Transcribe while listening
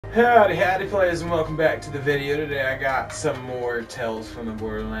Howdy players, and welcome back to the video. Today I got some more Tales from the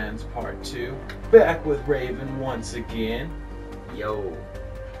Borderlands Part 2. Back with Raven once again. Yo.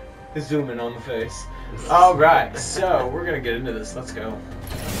 Zooming on the face. Alright, so we're gonna get into this. Let's go.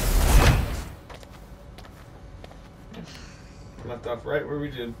 Left off right where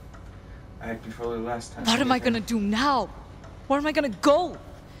we did. I had controller last time. What am I gonna do now? Where am I gonna go?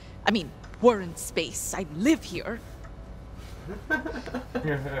 I mean, we're in space. I live here.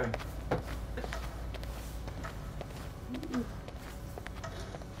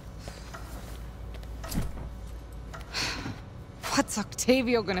 What's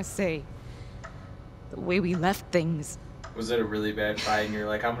Octavio gonna say? The way we left things. Was it a really bad fight and you're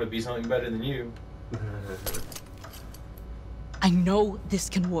like, I'm gonna be something better than you? I know this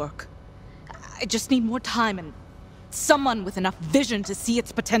can work. I just need more time and someone with enough vision to see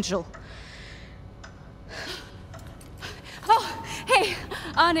its potential. Oh, hey,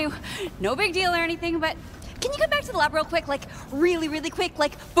 Anu. No big deal or anything, but can you come back to the lab real quick? Like, really quick,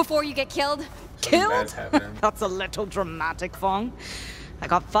 like, before you get killed? Killed? That's a little dramatic, Fong. I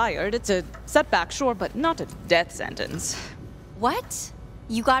got fired. It's a setback, sure, but not a death sentence. What?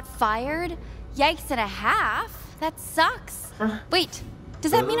 You got fired? Yikes and a half? That sucks. Wait,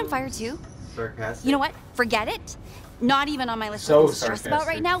 does that mean I'm fired too? Sarcastic. You know what? Forget it. Not even on my list So of things to stress about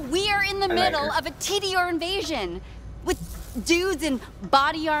right now. We are in the middle of a TDR invasion. With dudes in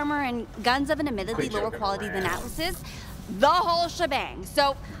body armor and guns of an admittedly lower quality than Atlas's. The whole shebang.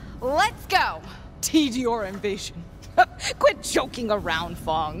 So, let's go. TDR invasion. Quit joking around,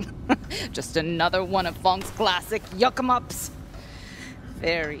 Fong. Just another one of Fong's classic yuck-em-ups.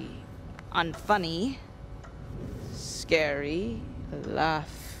 Very unfunny, scary, laugh,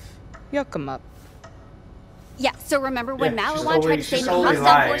 yuck-em-up. Yeah, so remember when Yeah, Malawan tried to say no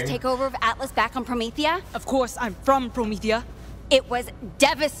hostile force takeover of Atlas back on Prometia? Of course, I'm from Prometia. It was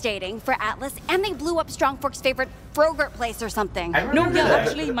devastating for Atlas, and they blew up Strongfork's favorite Frogurt place or something. No, yeah,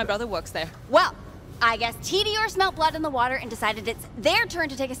 actually, my brother works there. Well, I guess TDR smelled blood in the water and decided it's their turn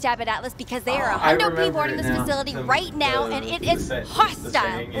to take a stab at Atlas because they are a hundo P boarding this facility right now, and it is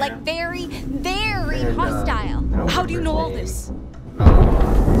hostile. Like, very hostile. How do you know all this?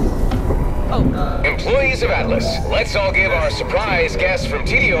 Employees of Atlas, let's all give our surprise guests from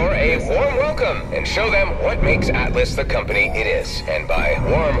TDR a warm welcome and show them what makes Atlas the company it is. And by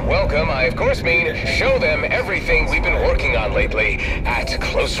warm welcome, I of course mean show them everything we've been working on lately at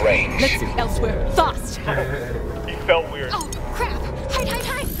close range. Let's see elsewhere. Fast! He felt weird. Oh, crap!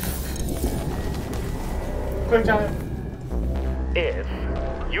 Hide! Quick time. If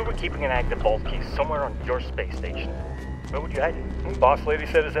you were keeping an active vault key somewhere on your space station, where would you hide it? Boss lady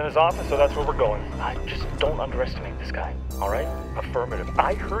said it's in his office, so that's where we're going. Just don't underestimate this guy, alright? Affirmative.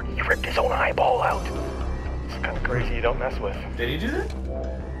 I heard he ripped his own eyeball out. It's kind of crazy you don't mess with. Did he do that?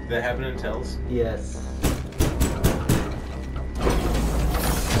 Did that happen in Tales? Yes.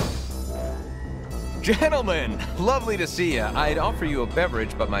 Gentlemen, lovely to see you. I'd offer you a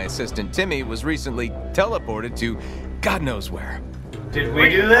beverage, but my assistant Timmy was recently teleported to God knows where. Did we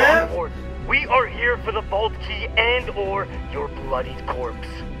do that? We are here for the vault key and/or your bloodied corpse.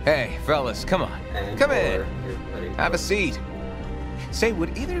 Hey, fellas, come on. Come in. Have a seat. Say,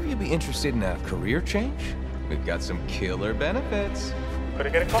 would either of you be interested in a career change? We've got some killer benefits. Could I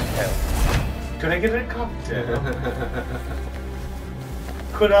get a cocktail? Could I get a cocktail?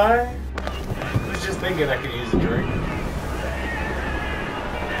 Could I? I was just thinking I could use a drink.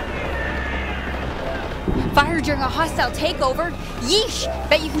 Fired during a hostile takeover? Yeesh!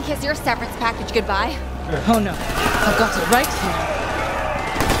 Bet you can kiss your severance package goodbye. Oh no, I've got it right here.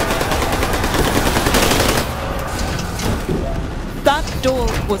 That door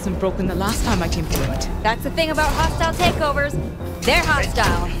wasn't broken the last time I came through it. That's the thing about hostile takeovers. They're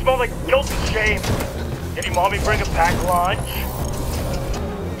hostile. You smell like guilt and shame. Did your mommy bring a packed lunch?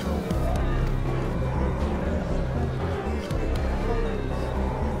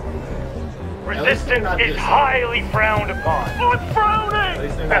 Resistance is highly frowned upon. What's frowning? At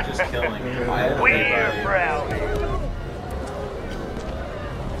least they're not just killing. We're frowning.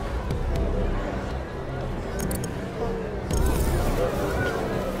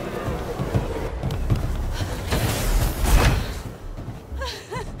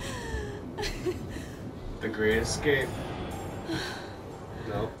 The Great Escape.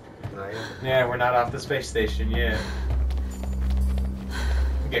 No, not yet. Yeah, we're not off the space station yet.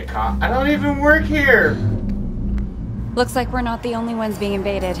 Get caught. I don't even work here! Looks like we're not the only ones being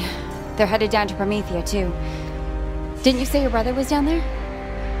invaded. They're headed down to Prometia, too. Didn't you say your brother was down there?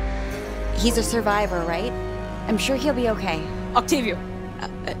 He's a survivor, right? I'm sure he'll be okay. Octavio.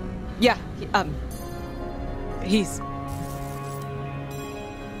 Yeah, he's...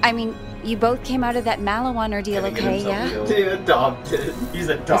 I mean, you both came out of that Malawan ordeal okay, yeah? Dude, adopted. He's He's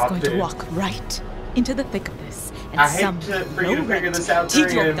adopted. going to walk right into the thick of this. And I hate some for you to figure this out during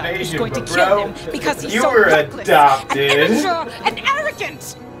Tedior an guy is invasion, going to but kill bro, him because he's you so were reckless adopted. and immature and arrogant.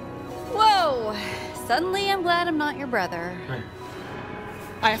 Whoa! Suddenly I'm glad I'm not your brother.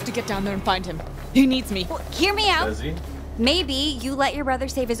 I have to get down there and find him. He needs me. Well, hear me out. Does he? Maybe you let your brother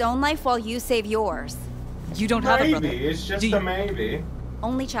save his own life while you save yours. You don't have a brother. Maybe. It's just Do you? a maybe.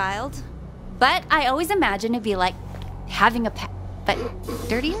 Only child. But I always imagine it'd be like having a pet, but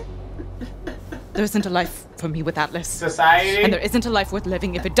dirtier? There isn't a life for me with Atlas. Society? And there isn't a life worth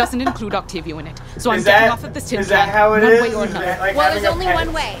living if it doesn't include Octavio in it. So I'm Is getting that- off of this tin is that can how it one is? way or Is another. that like Well, having there's a only pet?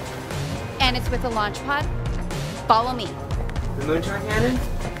 one way. And it's with a launch pod. Follow me. The moonshine cannon?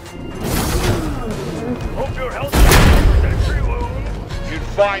 Hope your health sentry wound. You'd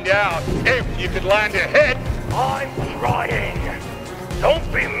find out if you could land a hit. I'm trying. Don't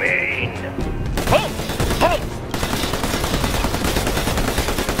be mean. Halt! Halt!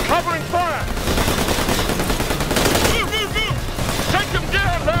 Covering fire! Take him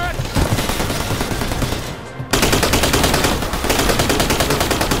down, lad!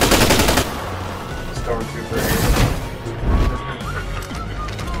 Stormtrooper.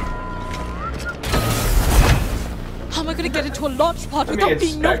 How am I going to get into a launch pod Let me without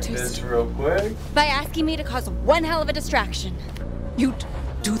being inspect noticed? this real quick. By asking me to cause one hell of a distraction. You'd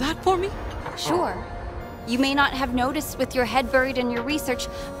do that for me? Sure. You may not have noticed with your head buried in your research,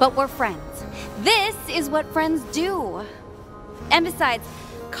 but we're friends. This is what friends do. And besides,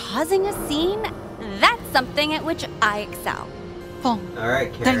 causing a scene, that's something at which I excel. Fong,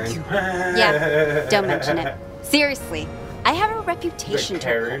 Alright, Karen. thank you. Yeah, don't mention it. Seriously, I have a reputation The to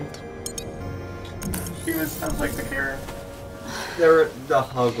Karen. uphold. She was sounds like the Karen. The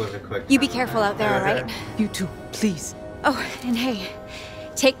hug was a quick You be turnaround. careful out there, alright? You too, please. Oh, and hey,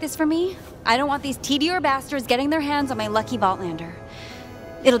 take this from me. I don't want these Tedior bastards getting their hands on my lucky Vaultlander.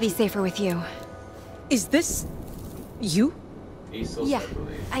 It'll be safer with you. Is this you? Yeah,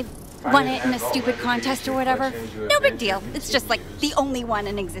 I won it in a stupid contest or whatever. No big deal. It's just like the only one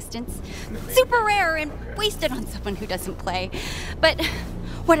in existence. Super rare and wasted on someone who doesn't play. But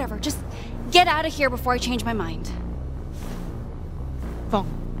whatever, just get out of here before I change my mind. Fong,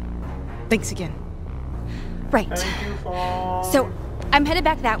 thanks again. Right. Thank you, Fawn. So, I'm headed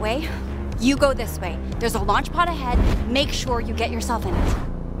back that way. You go this way. There's a launch pod ahead. Make sure you get yourself in it.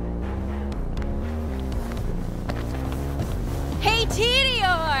 Hey,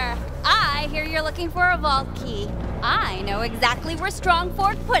 Tedior! I hear you're looking for a vault key. I know exactly where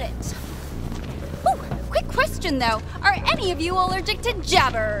Strongford put it. Ooh, quick question though. Are any of you allergic to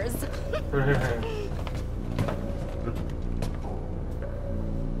jabbers?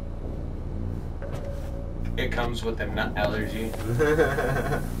 It comes with a nut allergy.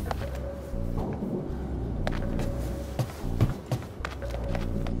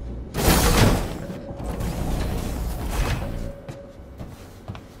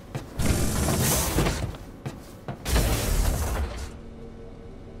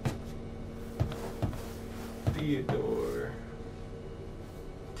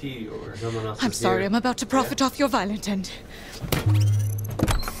 Tedior. Someone else I'm is sorry, here. I'm about to profit off your violent end.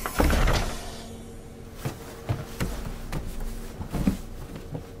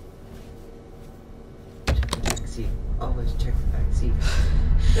 Backseat. Always check the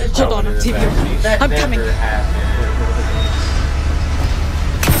backseat. Hold on, Octavio. That I'm never coming. happened.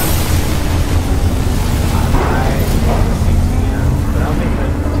 I don't think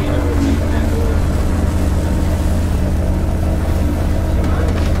that Tina would be Pandora.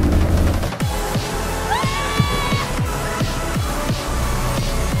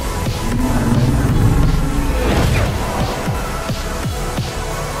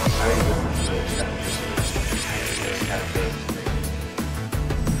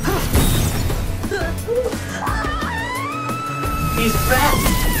 He's back!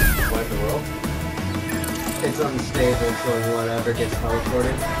 What in the world? It's unstable, so whatever gets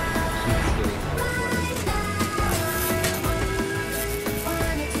teleported, keeps getting teleported.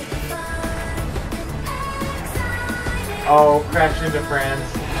 Oh, crash into friends.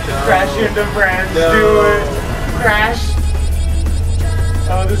 No. Crash into friends. No. Do it. Crash.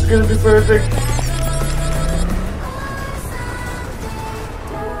 Oh, this is gonna be perfect.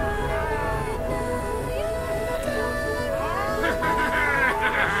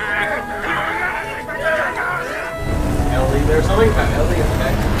 Ellie, there's something about Ellie in the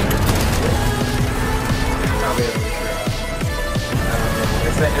back. Probably doesn't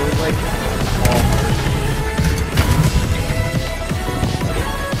It's that it was like Walmart.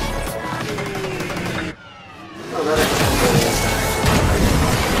 Oh, that is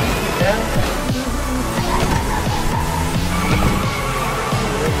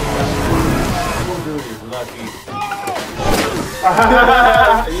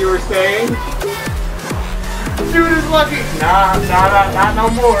You were saying? Dude is lucky. Nah, not no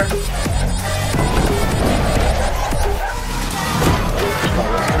more.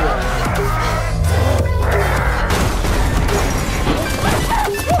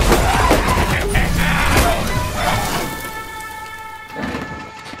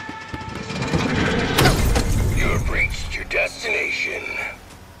 You've reached your destination.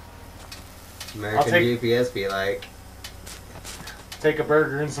 American GPS be like, take a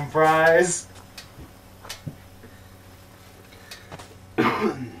burger and some fries.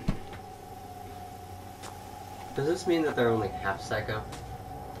 Does this mean that they're only half psycho?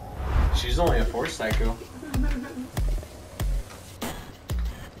 She's only a 4 psycho.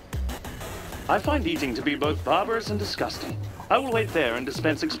 I find eating to be both barbarous and disgusting. I will wait there and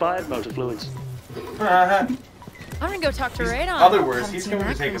dispense expired motor fluids. I'm gonna go talk to Radon. Other words, he's coming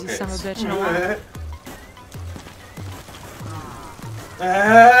to take a piss. Son of a bitch in a while.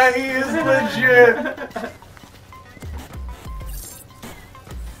 He is legit.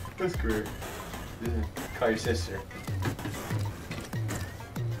 That's great. Call your sister.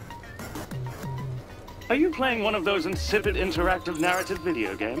 Are you playing one of those insipid interactive narrative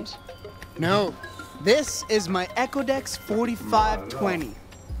video games? No. This is my Ecodex 4520.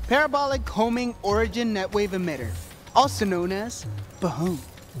 Parabolic homing origin netwave emitter. Also known as Pahone.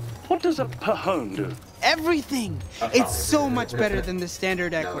 What does a Pahone do? Everything! It's so much better than the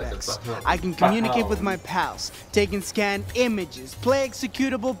standard Ecodex. I can communicate with my pals, take and scan images, play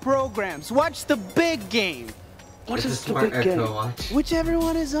executable programs, watch the big game. What is the big game? Whichever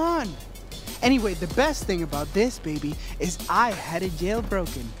one is on. Anyway, the best thing about this, baby, is I had it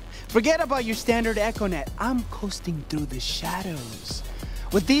jailbroken. Forget about your standard EchoNet. I'm coasting through the shadows.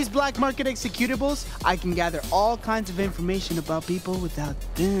 With these black market executables, I can gather all kinds of information about people without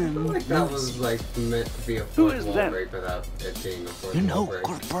them. I feel like that was like meant to be a fourth wall break without it being a fourth wall break.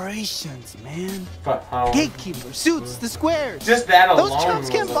 Corporations, man. Pahone. Gatekeepers, suits, the squares. Just that alone. Those chumps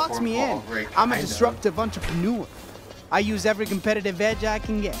can't box me in. I'm a disruptive entrepreneur. I use every competitive edge I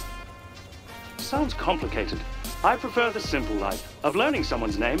can get. Sounds complicated. I prefer the simple life of learning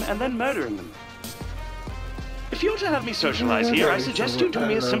someone's name and then murdering them. If you're to have me socialize here, I suggest you do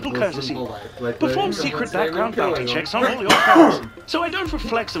me a simple courtesy. Perform secret background bounty checks on all your friends, so I don't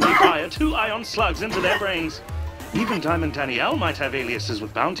reflexively fire 2 ion slugs into their brains. Even Diamond Danielle might have aliases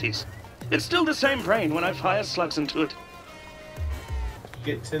with bounties. It's still the same brain when I fire slugs into it.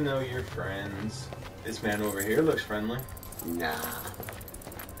 Get to know your friends. This man over here looks friendly. Nah.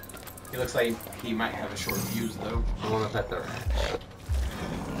 He looks like he might have a short fuse, though. I want to pet the rat.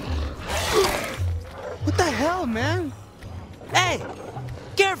 What the hell, man? Hey!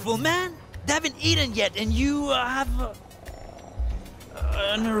 Careful, man! They haven't eaten yet, and you have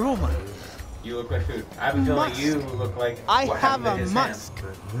an aroma. You look like food. I have a feeling you look like I what have happened to a his musk.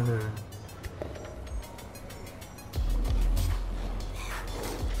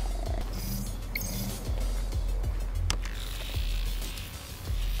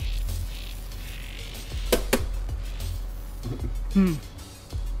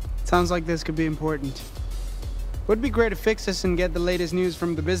 Sounds like this could be important. Would be great to fix this and get the latest news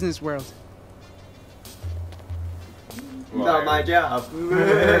from the business world. Not my job.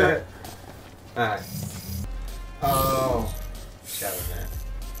 Alright. Oh. Shadow net.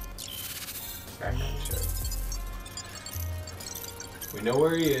 Background check. We know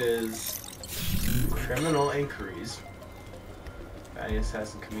where he is. Criminal inquiries. Bad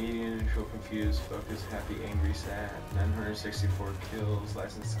assassin, comedian, neutral, confused, focused, happy, angry, sad. 964 kills,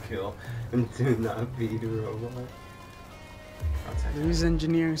 license to kill. And do not feed a robot. Who's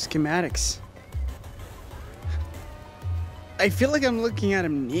engineering schematics? I feel like I'm looking at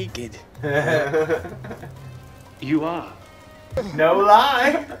him naked. You are. No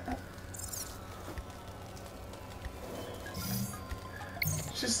lie.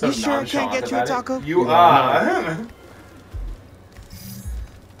 Just so you sure I can't get you a taco? You are.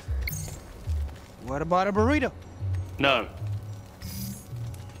 What about a burrito? No.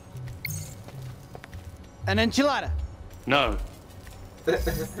 An enchilada? No.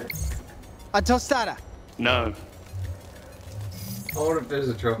 A tostada? No. I wonder if there's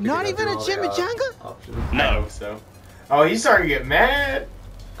a trophy. Not even a chimichanga? No. I hope so. Oh, he's starting to get mad.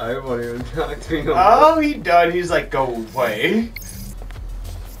 I won't even talk to me no more. Oh, he done. He's like, go away.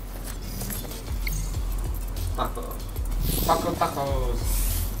 Tacos.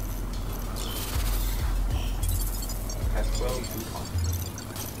 That's 12 coupon.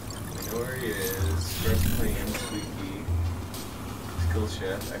 We know where he is. Scrub clean, squeaky. Skill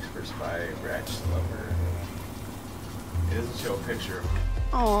chef, expert spy, ratchet lover. It doesn't show a picture of him.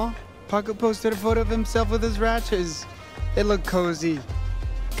 Aw, Paco posted a photo of himself with his ratchets. They look cozy.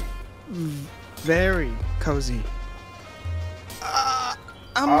 Very cozy.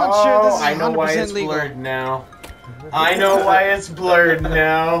 I'm not sure this is 100% I know why it's legal. blurred now. I know why it's blurred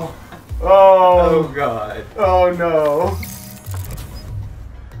now. Oh God. Oh no.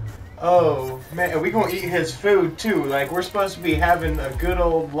 Oh man, we gonna eat his food too. Like we're supposed to be having a good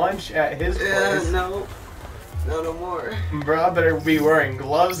old lunch at his place. No. No more. Bro, I better be wearing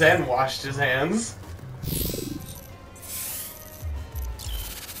gloves and washed his hands.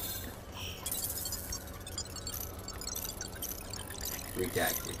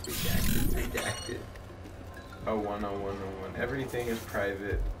 Redacted. Oh, 10101. Everything is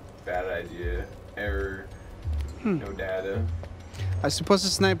private. Bad idea. Error. No data. I suppose a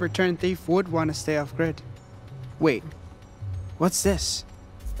sniper turned thief would want to stay off grid. Wait, what's this?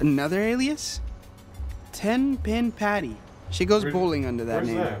 Another alias? 10-pin Patty. She goes bowling under that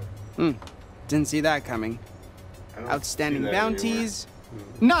name. That? Didn't see that coming. Outstanding bounties?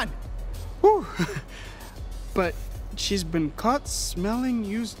 Anywhere. None! Whew. But she's been caught smelling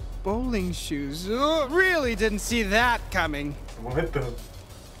used bowling shoes. Oh, really didn't see that coming. What the?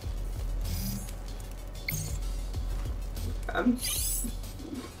 I'm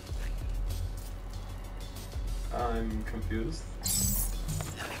confused.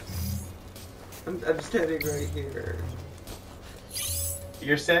 I'm standing right here.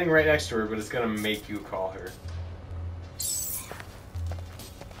 You're standing right next to her, but it's gonna make you call her.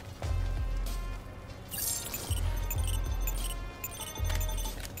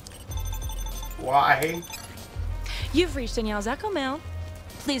 Why? You've reached Danielle's Echo Mail.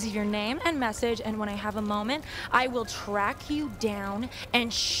 Please leave your name and message, and when I have a moment, I will track you down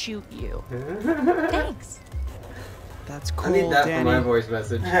and shoot you. Thanks. That's cold, I need that Danny. for my voice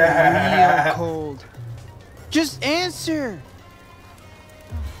message. Real cold. Just answer.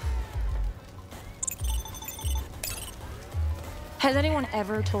 Has anyone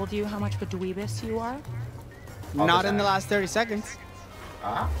ever told you how much of a dweebus you are? Not in the last 30 seconds.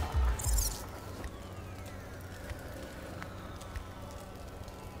 Ah.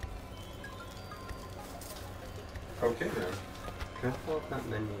 Okay then. Can I pull up that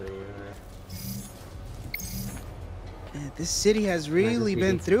menu anyway? Man, this city has really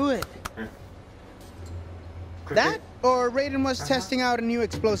been speaking? through it. Click That it. or Raiden was testing out a new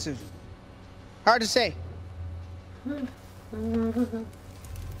explosive. Hard to say. Random.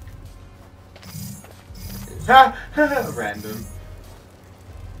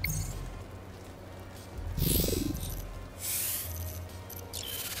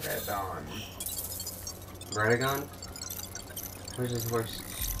 Red on. Radagon? Where's his horse?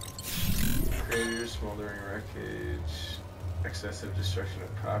 Creator, smoldering wreckage, excessive destruction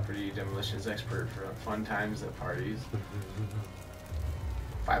of property, demolitions expert for fun times at parties.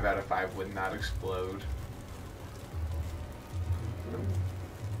 5 out of 5 would not explode.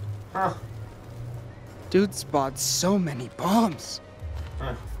 Huh. Dude spots so many bombs.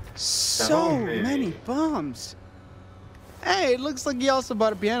 Huh. So many bombs. Hey, it looks like he also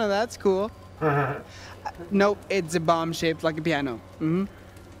bought a piano. That's cool. Nope, it's a bomb shaped like a piano.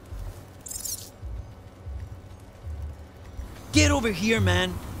 Get over here,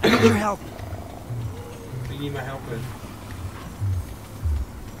 man. I need your help. What do you need my help with?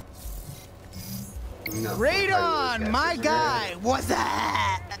 No, Radon, my guy. What's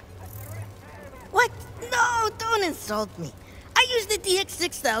that? What? No, don't insult me. I use the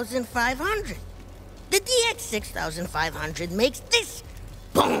DX6500. The DX6500 makes this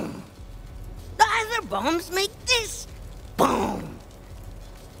boom. The other bombs make this boom.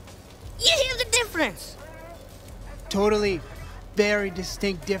 You hear the difference? Totally. Very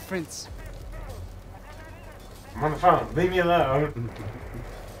distinct difference. I'm on the phone. Leave me alone.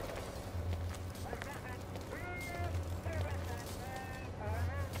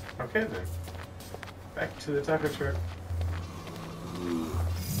 Okay then. Back to the taco truck.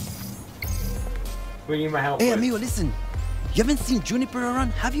 What do you need my help Hey, with? amigo, listen. You haven't seen Juniper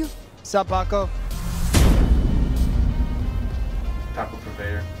around, have you? Sup, Paco? Taco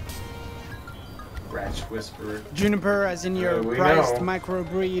purveyor. Ratch whisperer. Juniper, as in your We priced know.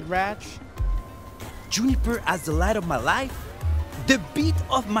 microbreed ratch? Juniper as the light of my life, the beat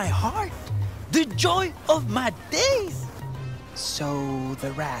of my heart, the joy of my days. So,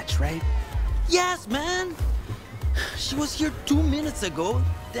 the ratch, right? Yes, man. She was here 2 minutes ago,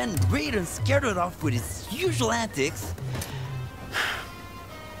 then Raiden scared her off with his usual antics.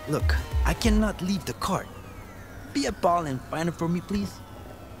 Look, I cannot leave the cart. Be a ball and find her for me, please.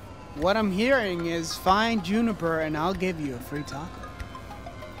 What I'm hearing is find Juniper and I'll give you a free taco.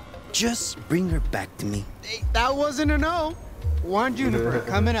 Just bring her back to me. Hey, that wasn't a no. One Juniper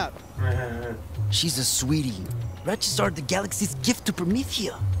coming up. She's a sweetie. Wretches are the galaxy's gift to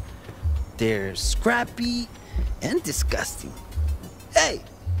Prometia. They're scrappy and disgusting. Hey,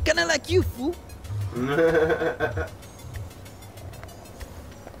 kinda like you, fool. I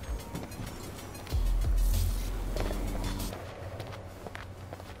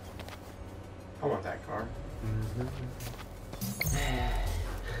want that car.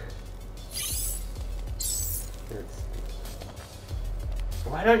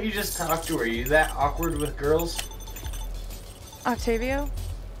 Why don't you just talk to her? Are you that awkward with girls? Octavio?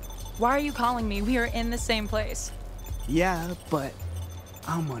 Why are you calling me? We are in the same place. Yeah, but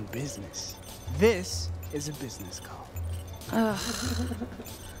I'm on business. This is a business call. Ugh.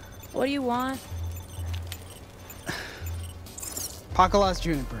 What do you want? Paco lost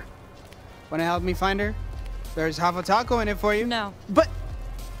Juniper. Wanna help me find her? There's half a taco in it for you. No. But,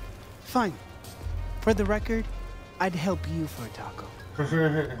 fine. For the record, I'd help you for a taco.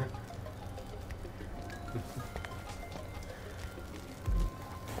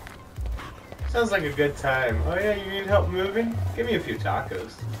 Sounds like a good time. Oh yeah, you need help moving? Give me a few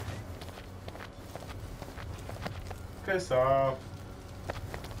tacos. Piss off.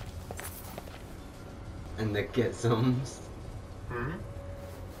 And the get somes. Hmm?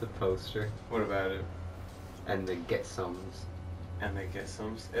 The poster. What about it? And the get somes. And the get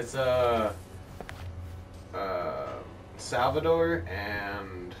somes. It's Salvador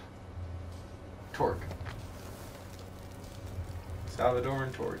and Torque. Salvador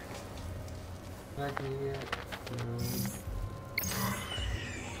and Torque.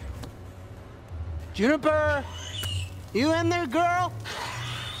 Juniper! You in there, girl?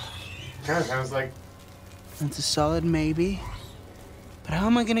 Kinda sounds like... That's a solid maybe. But how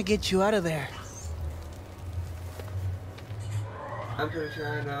am I gonna get you out of there? I'm pretty sure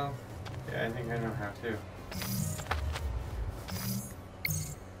I know. Yeah, I think I know how to.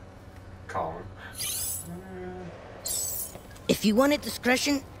 Call him. If you wanted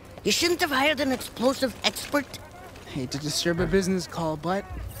discretion, you shouldn't have hired an explosive expert. Hate to disturb a business call, but...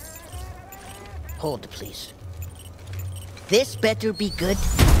 Hold, please. This better be good.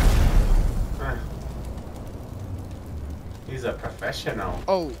 He's a professional.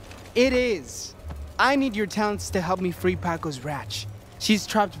 Oh, it is. I need your talents to help me free Paco's Ratch. She's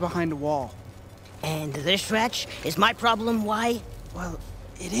trapped behind a wall. And this Ratch is my problem, why? Well,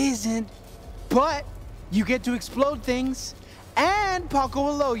 it isn't. But you get to explode things, and Paco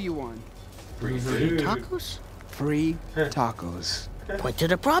will owe you one. Free tacos? Free tacos. Point to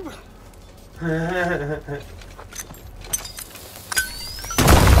the problem.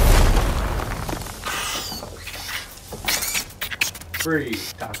 Free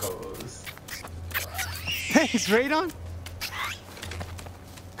tacos. Thanks, Radon.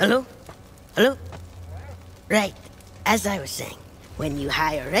 Hello? Hello? Right. As I was saying, when you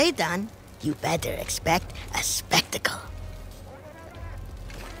hire Radon, you better expect a spectacle.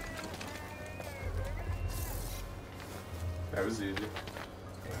 That was easy.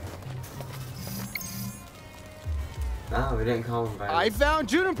 No, we didn't call him by I found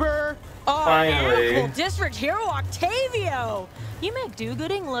Juniper! Oh, Finally. Ample District Hero Octavio! You make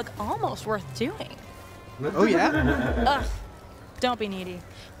do-gooding look almost worth doing. Oh, yeah? Ugh. Don't be needy.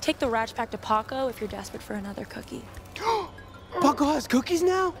 Take the Ratch back to Paco if you're desperate for another cookie. Paco has cookies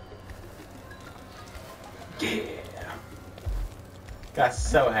now? Yeah. Got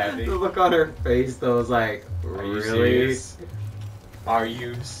so happy. The look on her face, though, was like, Are you really? serious? Are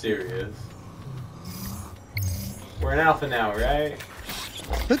you serious? We're in Alpha now, right?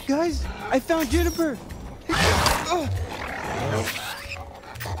 Look, guys, I found Juniper. Nope.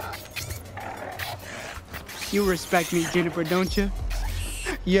 You respect me, Juniper, don't you?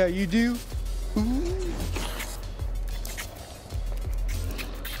 Yeah, you do. Ooh.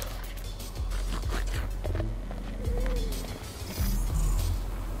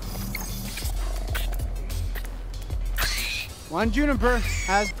 One Juniper,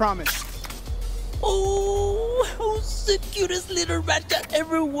 as promised. Oh, who's the cutest little rat that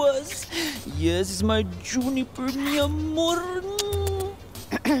ever was? Yes, it's my Juniper, mi amor.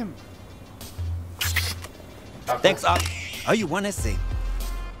 Thanks, Op. Oh, you want to say?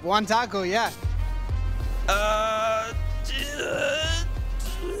 One taco, yeah.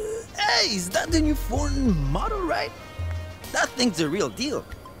 Hey, is that the new foreign model, right? That thing's the real deal.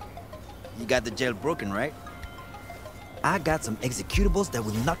 You got the jailbroken, right? I got some executables that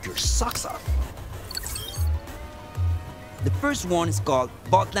will knock your socks off. The first one is called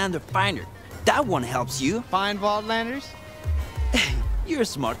Vaultlander Finder. That one helps you. Find Vaultlanders? You're a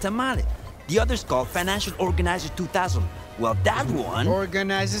smart tamale. The other's called Financial Organizer 2000. Well, that one...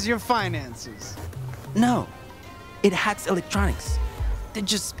 Organizes your finances. No. It hacks electronics. They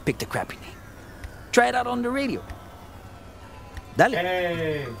just picked a crappy name. Try it out on the radio. Dale.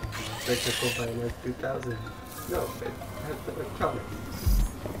 Hey! Spectacle Finance 2000. No, electronic.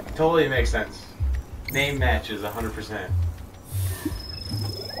 Totally makes sense. Name matches 100%.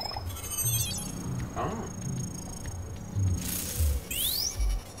 Oh.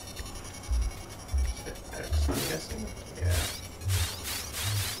 X, I'm guessing. Yeah.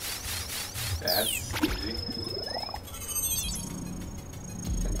 That's easy.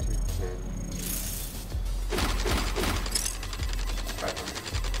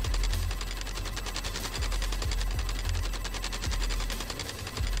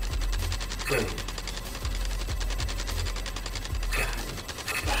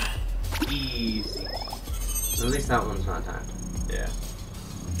 Easy. At least that one's not timed. Yeah.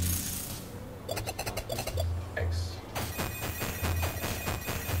 X.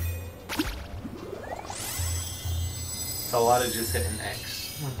 It's a lot of just hitting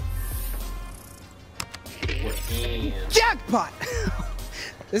X. Jackpot!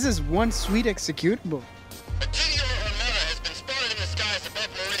 This is one sweet executable. A TDR Armada has been spotted in the skies above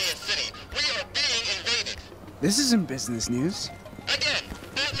Meridian City. We are being invaded. This isn't business news. Again,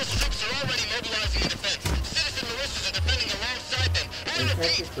 Atlas troops are already mobilizing the defense. Citizen militias are defending alongside them. I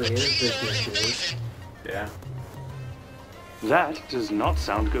repeat, a TDR invasion. Yeah. That does not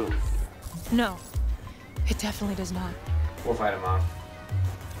sound good. No, it definitely does not. We'll fight him off.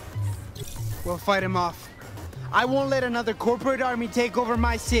 We'll fight him off. I won't let another corporate army take over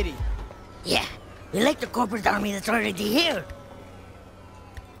my city. Yeah, we like the corporate army that's already here.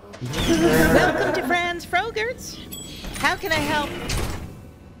 Welcome to Franz Frogert's. How can I help?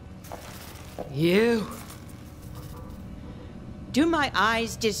 You. Do my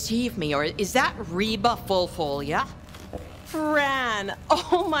eyes deceive me, or is that Reba Fulfolia? Fran,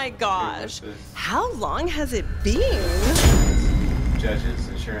 oh my gosh. How long has it been? Judges,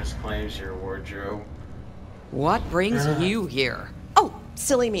 insurance claims, your wardrobe. What brings you here? Oh,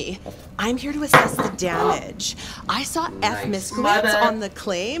 silly me. I'm here to assess the damage. I saw F miscreants on the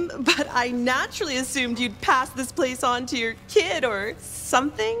claim, but I naturally assumed you'd pass this place on to your kid or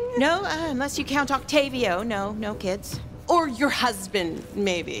something. No, unless you count Octavio. No kids. Or your husband,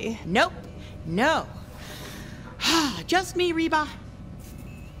 maybe. Nope. No. Just me, Reba.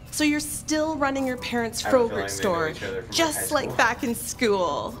 So you're still running your parents' Frogurt store, just like back in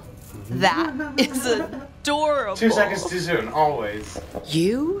school. That is adorable. 2 seconds too soon, always.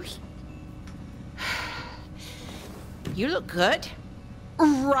 You look good.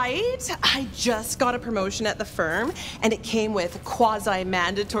 Right? I just got a promotion at the firm, and it came with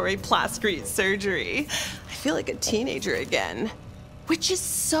quasi-mandatory plastic surgery. I feel like a teenager again, which is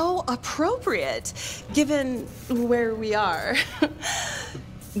so appropriate, given where we are.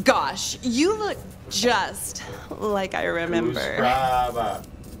 Gosh, you look just like I remember.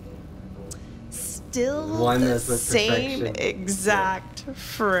 Still the same exact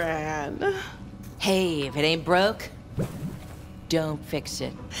Fran. Hey, if it ain't broke, don't fix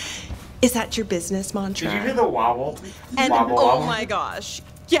it. Is that your business mantra? Did you hear the wobble? And wobble, oh wobble. my gosh,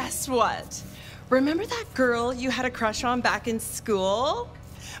 guess what? Remember that girl you had a crush on back in school?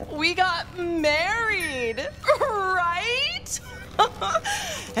 We got married, right?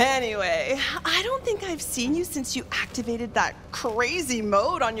 Anyway, I don't think I've seen you since you activated that crazy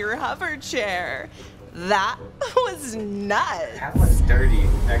mode on your hover chair. That was nuts. That was dirty.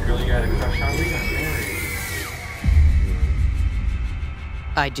 That girl you had a crush on, we got married.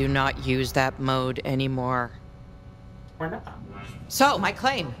 I do not use that mode anymore. Why not? So, my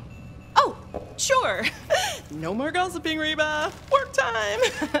claim. Oh, sure. No more gossiping, Reba. Work time.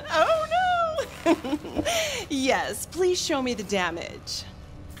 Oh no. Yes, please show me the damage.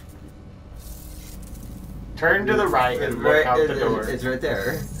 Turn to the right and look out the door. It's right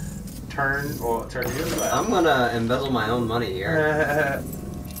there. Turn to the left. I'm gonna embezzle my own money here.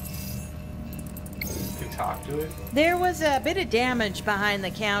 You talk to it? There was a bit of damage behind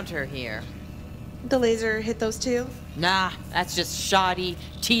the counter here. The laser hit those two? Nah, that's just shoddy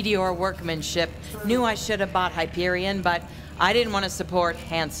TDR workmanship. Knew I should have bought Hyperion, but I didn't want to support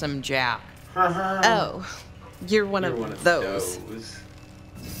Handsome Jack. Oh, you're one of those.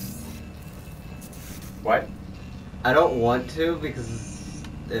 What? I don't want to because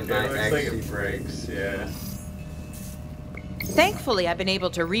it might looks actually like it breaks, yeah. Thankfully, I've been able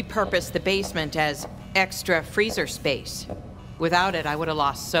to repurpose the basement as extra freezer space. Without it, I would have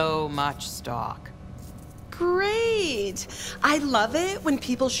lost so much stock. Great! I love it when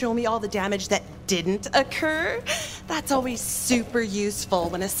people show me all the damage that didn't occur. That's always super useful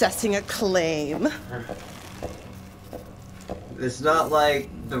when assessing a claim. It's not like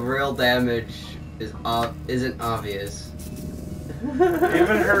the real damage isn't obvious. Even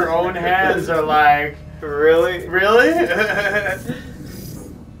her own hands are like, Really? Really?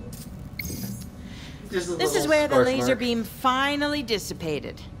 This is where the laser beam finally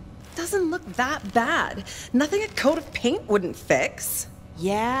dissipated. Doesn't look that bad. Nothing a coat of paint wouldn't fix.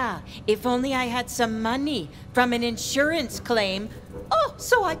 Yeah, if only I had some money from an insurance claim. Oh,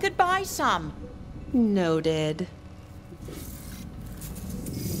 so I could buy some. Noted.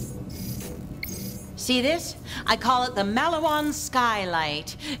 See this? I call it the Malawan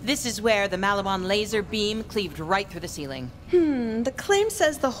skylight. This is where the Malawan laser beam cleaved right through the ceiling. The claim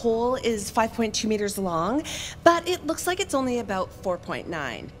says the hole is 5.2 meters long, but it looks like it's only about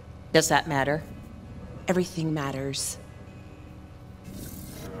 4.9. Does that matter? Everything matters.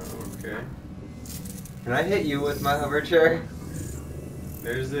 Okay. Can I hit you with my hover chair?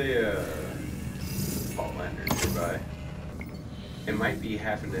 There's a fault lander nearby. It might be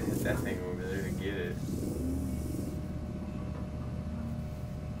having to hit that thing over there to get it.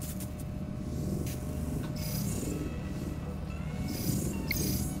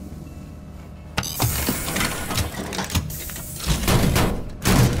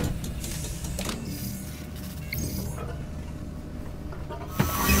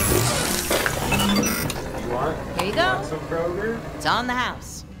 Here you go. Some Kroger? It's on the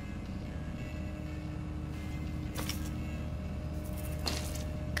house.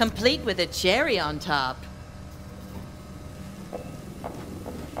 Complete with a cherry on top.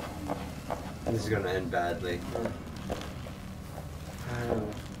 This is gonna end badly.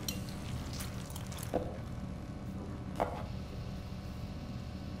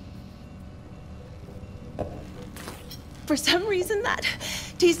 For some reason, that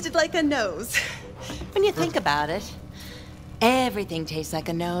tasted like a nose. When you think about it, everything tastes like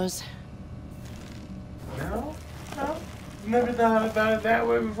a nose. No? No? Never thought about it that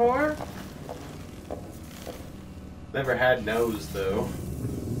way before? Never had nose, though.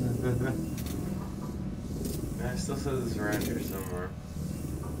 It still says it's around here somewhere.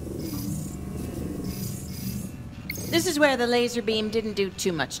 This is where the laser beam didn't do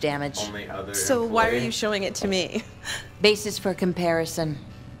too much damage. Only other So why are employee. you showing it to me? Basis for comparison.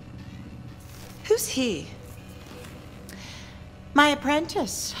 Who's he? My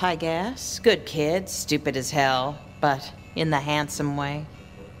apprentice, I guess. Good kid, stupid as hell, but in the handsome way.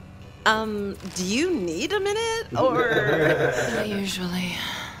 Do you need a minute, or...? Usually.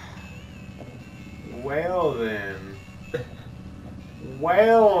 Well then.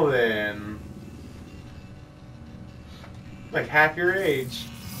 Well then. Like half your age.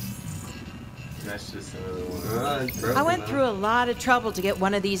 That's just another one. I went through a lot of trouble to get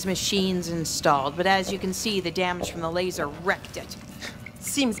one of these machines installed, but as you can see, the damage from the laser wrecked it.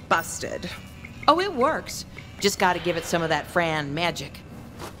 Seems busted. Oh, it works. Just gotta give it some of that Fran magic.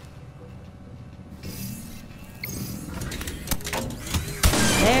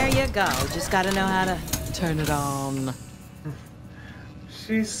 There you go. Just gotta know how to turn it on.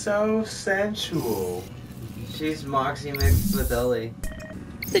 She's so sensual. She's Moxie mixed with Ellie.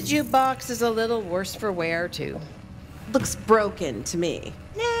 The jukebox is a little worse for wear, too. Looks broken to me.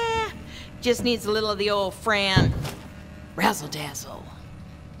 Nah, just needs a little of the old Fran razzle-dazzle.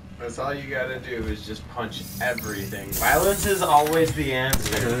 That's all you gotta do is just punch everything. Violence is always the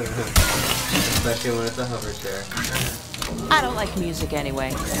answer. Especially when it's a hover chair. I don't like music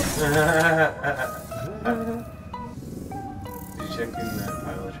anyway. Did you check in that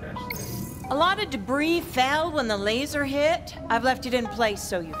pile of trash there? A lot of debris fell when the laser hit. I've left it in place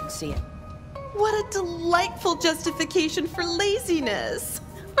so you can see it. What a delightful justification for laziness.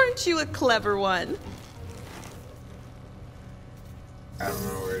 Aren't you a clever one? I don't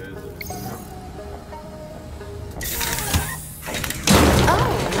know where it is.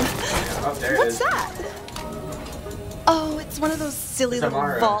 Oh, there What's it is. that? Oh, it's one of those silly little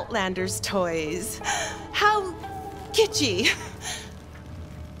Tamara. Vaultlanders toys. How kitschy.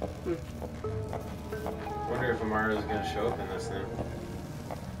 Wonder if Amara's gonna show up in this thing.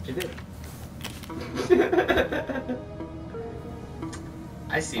 She did.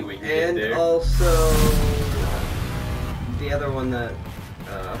 I see what you did And there. also the other one that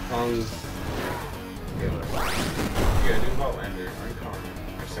Fong's gave us. You gotta do Vaultlander, uncommon.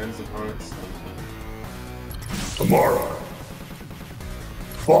 Or sends opponents. Tomorrow.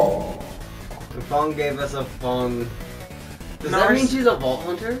 Fall. And Fong gave us a Fong. Does No, that mean it's- she's a Vault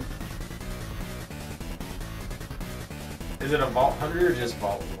Hunter? Is it a Vault Hunter or just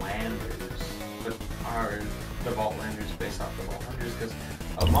Vaultlanders? But are the Vaultlanders based off the Vault Hunters? Because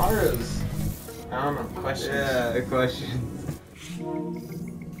Amara's, I don't know, questions. Yeah, a question.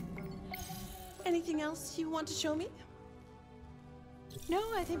 Anything else you want to show me? No,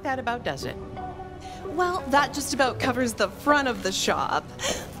 I think that about does it. Well, that just about covers the front of the shop.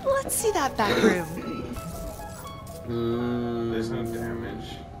 Let's see that back room. There's no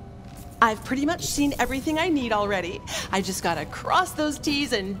damage. I've pretty much seen everything I need already. I just gotta cross those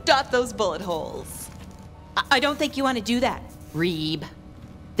T's and dot those bullet holes. I don't think you want to do that, Reeb.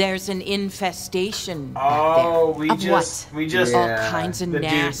 There's an infestation back Oh, there. we just all kinds of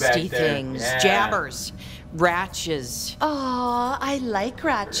nasty things. Yeah. Jabbers, ratches. Aw, I like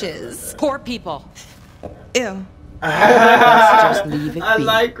ratches. Poor people. Ew. Just leave it I be.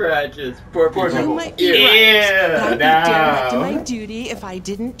 like ratchets. Poor people. You might be right, but I'd be damn to my duty if I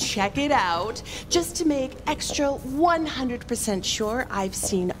didn't check it out, just to make extra 100% sure I've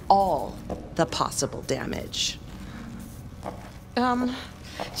seen all the possible damage.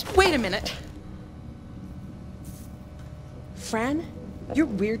 Wait a minute. Fran, your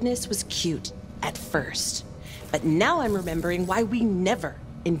weirdness was cute at first, but now I'm remembering why we never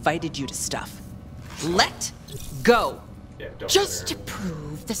invited you to stuff. Let go. Yeah, Just to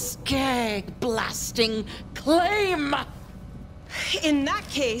prove the skag blasting claim. In that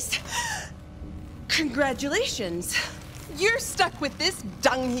case, congratulations. You're stuck with this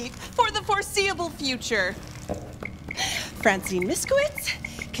dung heap for the foreseeable future. Francine Miskowitz,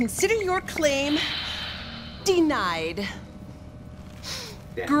 consider your claim denied.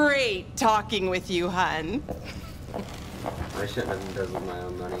 Yeah. Great talking with you, hun. I shouldn't have embezzled my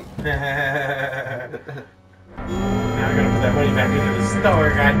own money. Now I'm gonna put that money back into the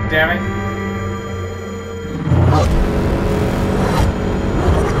store, goddammit.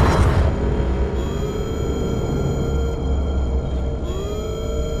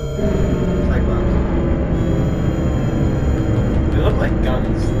 They look like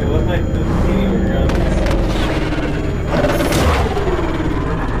guns. They look like the medium guns.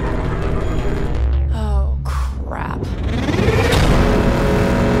 Oh, crap.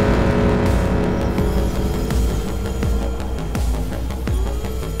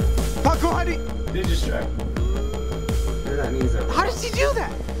 Paco, how do you... Ninja strike. That means that. How does he do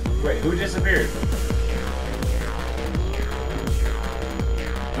that? Wait, who disappeared?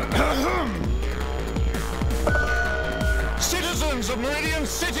 Citizens of Meridian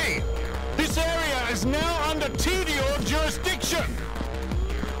City, this area is now under TDO jurisdiction.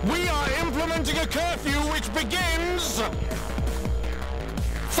 We are implementing a curfew which begins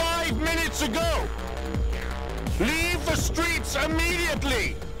 5 minutes ago. Leave the streets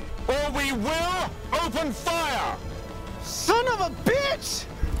immediately, or we will open fire. Son of a bitch!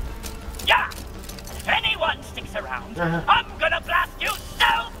 Yeah! If anyone sticks around, I'm gonna blast you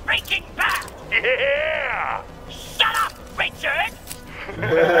so freaking bad! Yeah! Shut up, Richard!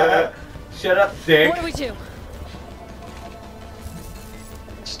 Shut up, Dick. What do we do?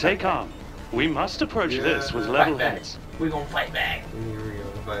 Stay calm. We must approach this with level heads. We're gonna fight back.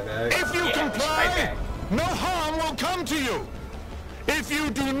 If you comply, no harm will come to you. If you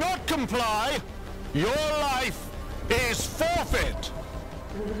do not comply, your life is forfeit.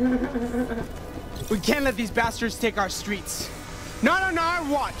 We can't let these bastards take our streets. Not on our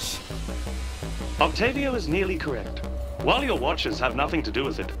watch. Octavio is nearly correct. While your watches have nothing to do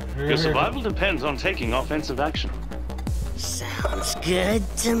with it, your survival depends on taking offensive action. Sounds good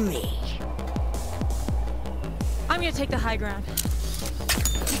to me. I'm gonna take the high ground.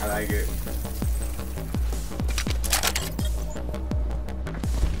 I like it.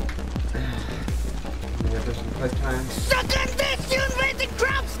 Suck on this, you invented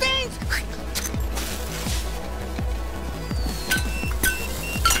crop stains!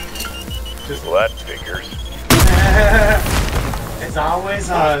 Well, that figures. It's always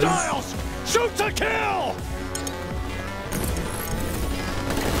us. Hostiles! Shoot to kill!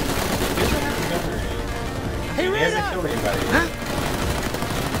 Hey, He hasn't Rita! killed anybody.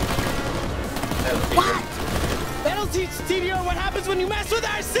 What? That'll teach TDO what happens when you mess with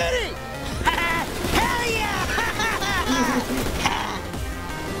our city! Hell yeah!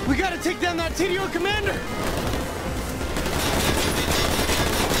 We gotta take down that TDO commander!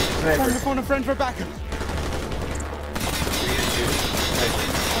 Time to phone a friend for backup.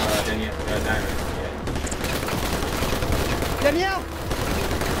 Danielle!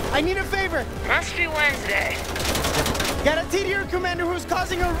 I need a favor! Must be Wednesday. Got a TDO commander who's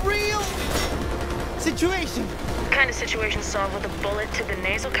causing a real situation. What kind of situation solved with a bullet to the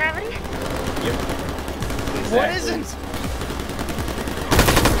nasal cavity? Yep. What isn't?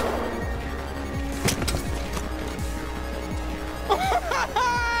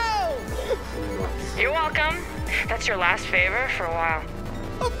 You're welcome. That's your last favor for a while.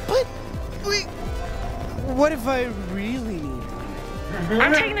 But wait, what if I really need one?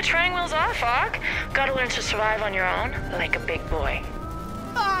 I'm taking the training wheels off, Hawk. Gotta learn to survive on your own, like a big boy.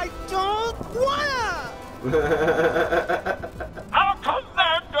 I don't wanna! Our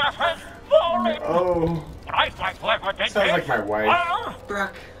commander has fallen! Oh. But I fight for ever did Sounds this, like my wife. well,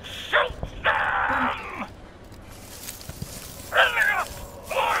 Brock. shoot them!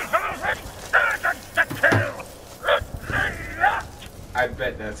 I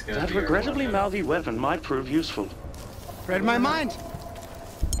bet that's gonna That be our regrettably weapon. mouthy weapon might prove useful. Read my mind.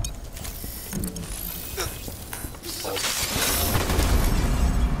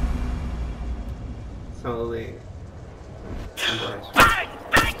 Slowly. Bang! Bang!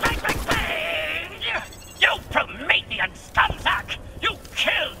 Bang! Bang! Bang! You Promethean scumsack! You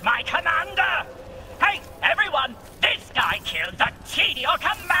killed my commander! Hey, everyone! This guy killed the Tedior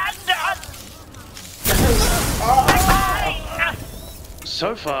commander! Bang!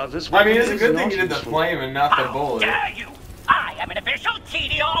 So far, this I mean, weapon it's a is good not thing you did the useful. flame and not the How bullet. dare you! I am an official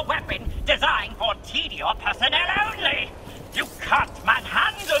Tedior weapon designed for Tedior personnel only! You can't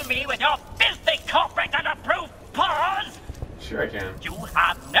manhandle me with your filthy corporate unapproved paws! Sure I can. You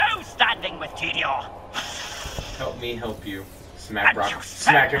have no standing with Tedior! Help me help you. Smack And Brock. you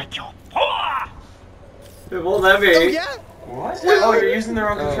Smack sound him. like you're poor! It won't let me. Oh, yeah? What? Oh, you're using the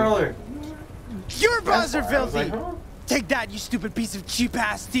wrong controller. Your paws are why I was filthy. like, huh? Take that, you stupid piece of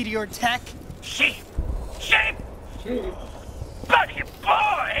cheap-ass Tedior tech. Sheep! Sheep! Buddy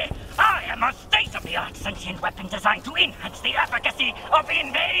boy! I am a state-of-the-art sentient weapon designed to enhance the efficacy of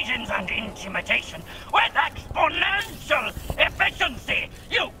invasions and intimidation with exponential efficiency!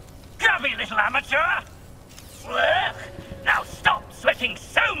 You grubby little amateur! Ugh. Now stop sweating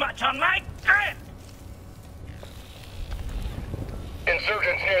so much on my grip!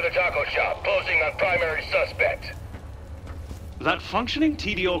 Insurgents near the taco shop, closing on primary suspect. That functioning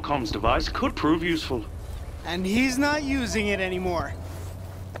TDO comms device could prove useful. And he's not using it anymore.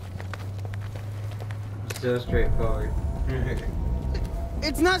 So straightforward.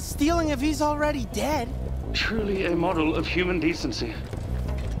 It's not stealing if he's already dead. Truly a model of human decency.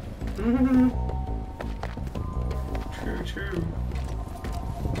 True.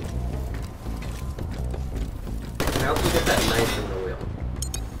 How can we get that knife in the wheel?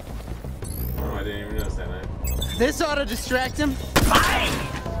 Oh, I didn't even notice that knife. This ought to distract him.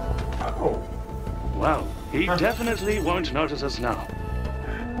 Oh. Well, he definitely won't notice us now.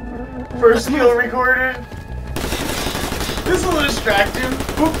 First skill recorded. This will distract him.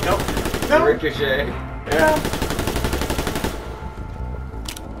 Oop, nope. No. Ricochet. Yeah.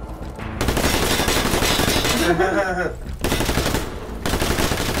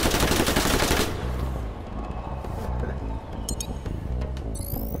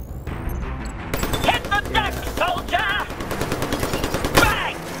 Hit the deck, soldier!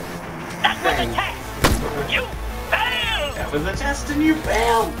 Bang! That was a test! You failed! That was a test and you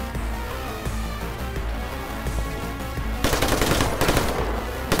failed!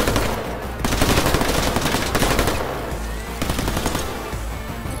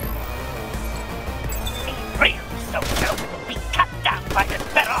 A real soldier will be cut down by the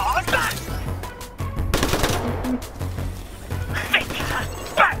barrage! Victor,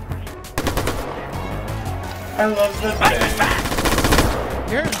 bang! I love the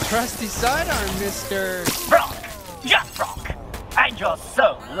bang. You're a trusty sidearm, Mr. Brock! Just Brock! And you're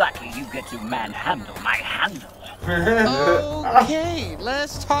so lucky you get to manhandle my handle. Okay,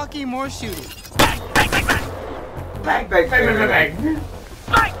 less talking, more shooting. Bang, bang, bang, bang! Bang, bang, bang, bang, bang, bang.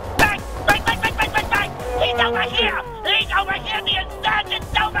 Bang, bang, bang, bang, bang, bang, bang, bang! He's over here! He's over here! The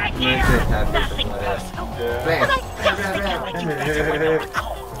insurgent's over here! Nothing personal. Bam. But I just think I like you better when you're a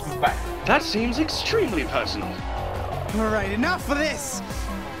corpse. That seems extremely personal. All right, enough of this.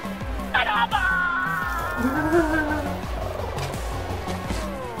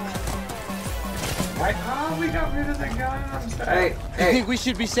 Right? Oh, we got rid of the gun. I'm sorry. Hey, I hey. think we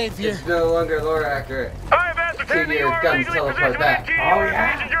should be safe here. It's no longer lore accurate. I have ascertained that you Your are guns illegally teleport positioned back. within Oh, TDO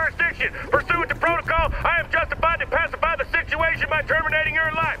yeah. invasion jurisdiction. Pursuant to protocol, I am justified to pacify the situation by terminating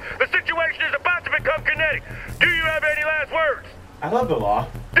your life. The situation is about to become kinetic. Do you have any last words? I love the law.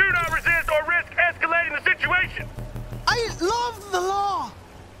 Do not resist or risk escalating the situation. I love the law.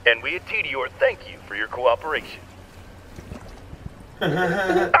 And we at TDO thank you for your cooperation.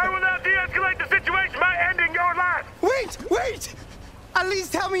 I will now de-escalate the situation by ending your life. Wait! At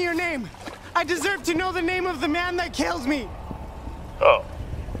least tell me your name. I deserve to know the name of the man that killed me. Oh,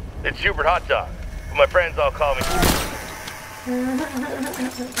 it's Hubert Hot Dog. My friends all call me.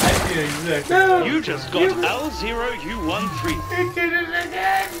 No. You just got L0U13. He did it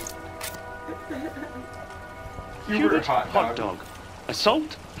again. Hubert Hot Dog.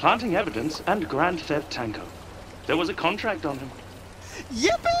 Assault, planting evidence, and grand theft tango. There was a contract on him.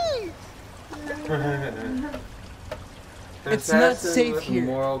 Yippee! It's not safe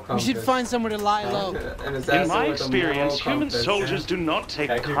here. We should find somewhere to lie low. In my experience, human soldiers do not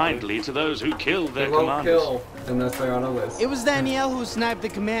take kindly to those who kill their commanders. Kill unless they're on a list. It was Danielle who sniped the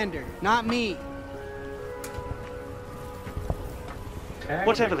commander, not me.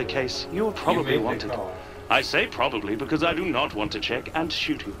 Whatever the case, you are probably wanted. I say probably because I do not want to check and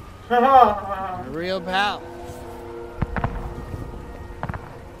shoot you. A real pal.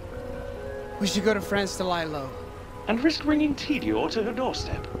 We should go to France to lie low. And risk bringing Tedior to her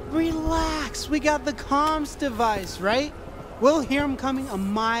doorstep. Relax, we got the comms device, right? We'll hear him coming a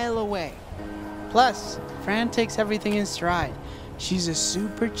mile away. Plus, Fran takes everything in stride. She's a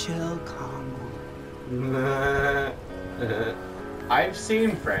super chill, calm woman. I've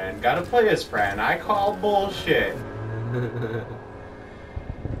seen Fran. Gotta play as Fran. I call bullshit.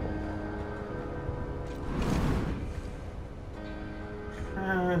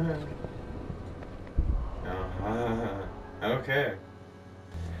 Okay.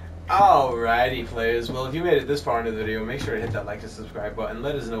 Alrighty, players. Well, if you made it this far into the video, make sure to hit that like and subscribe button.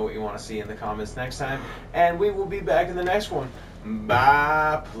 Let us know what you want to see in the comments next time. And we will be back in the next one.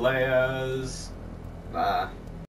 Bye, players. Bye.